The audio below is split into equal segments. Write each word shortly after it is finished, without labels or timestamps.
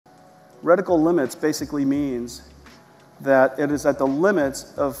Reticle limits basically means that it is at the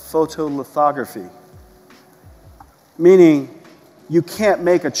limits of photolithography, meaning you can't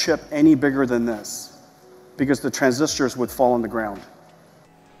make a chip any bigger than this because the transistors would fall on the ground.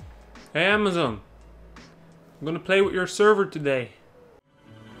 Hey Amazon, I'm gonna play with your server today.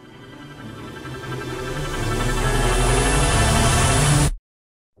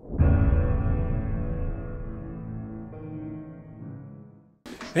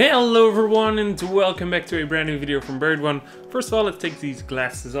 Hello everyone and welcome back to a brand new video from Bird1. First of all, let's take these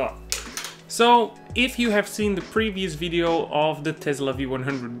glasses off. So, if you have seen the previous video of the Tesla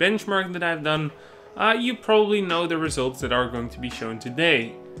V100 benchmark that I've done, you probably know the results that are going to be shown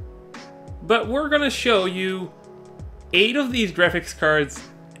today. But we're gonna show you 8 of these graphics cards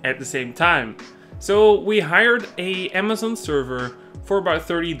at the same time. So we hired a Amazon server for about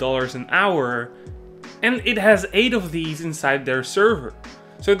 $30 an hour, and it has 8 of these inside their server.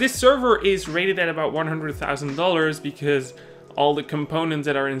 So this server is rated at about $100,000 because all the components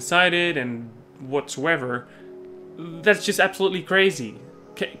that are inside it and whatsoever, that's just absolutely crazy.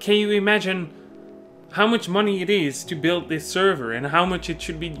 Can you imagine how much money it is to build this server and how much it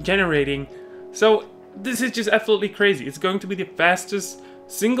should be generating? So this is just absolutely crazy. It's going to be the fastest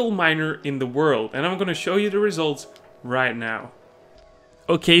single miner in the world, and I'm going to show you the results right now.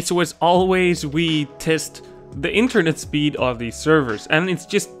 Okay, so as always, we test the internet speed of these servers, and it's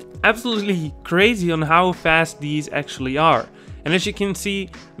just absolutely crazy on how fast these actually are. And as you can see,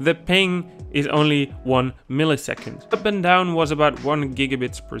 the ping is only 1 millisecond. Up and down was about 1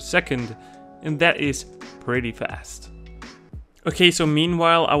 gigabits per second, and that is pretty fast. Okay, so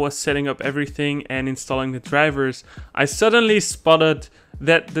meanwhile I was setting up everything and installing the drivers, I suddenly spotted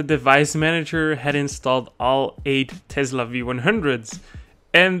that the device manager had installed all 8 Tesla V100s,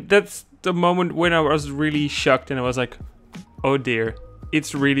 and that's the moment when I was really shocked and I was like, oh dear,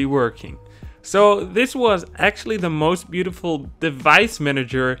 it's really working. So this was actually the most beautiful device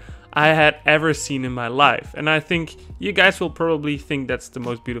manager I had ever seen in my life, and I think you guys will probably think that's the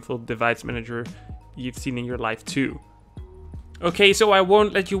most beautiful device manager you've seen in your life too. Okay, so I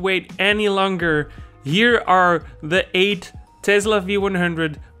won't let you wait any longer. Here are the 8 Tesla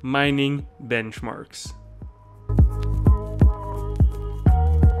V100 mining benchmarks.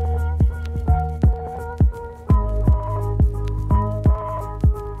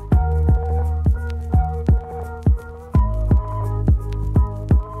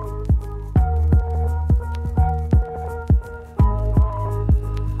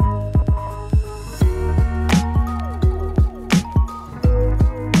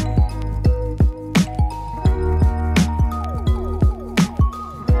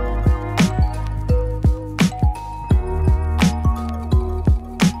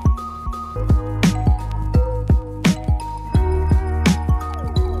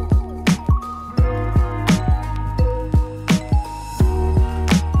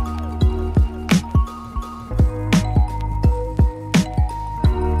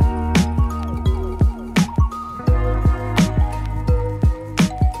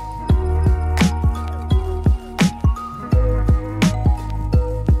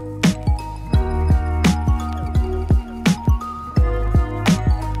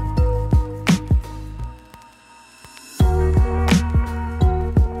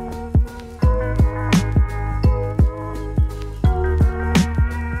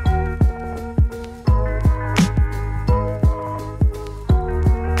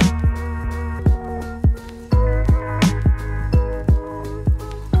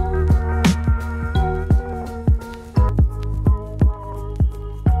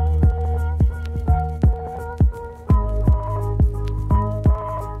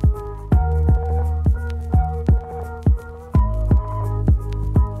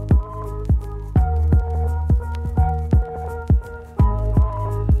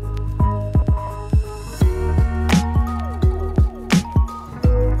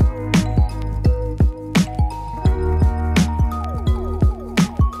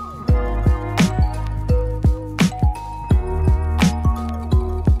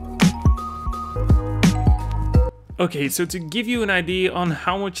 Okay, so to give you an idea on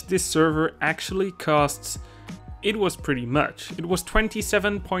how much this server actually costs, it was pretty much. It was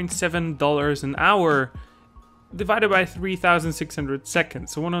 $27.7 an hour divided by 3,600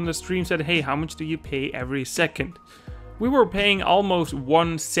 seconds. Someone on the stream said, hey, how much do you pay every second? We were paying almost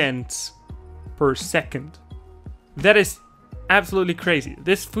 1 cent per second. That is absolutely crazy.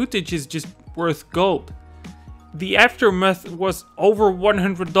 This footage is just worth gold. The aftermath was over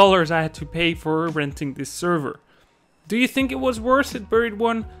 $100 I had to pay for renting this server. Do you think it was worth it, Buried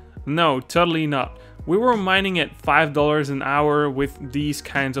One? No, totally not. We were mining at $5 an hour with these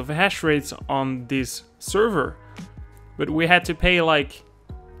kinds of hash rates on this server, but we had to pay like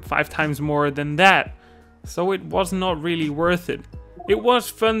 5 times more than that, so it was not really worth it. It was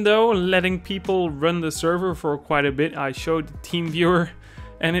fun though, letting people run the server for quite a bit. I showed the TeamViewer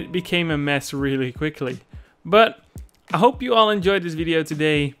and it became a mess really quickly. But I hope you all enjoyed this video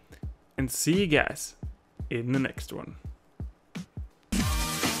today, and see you guys in the next one.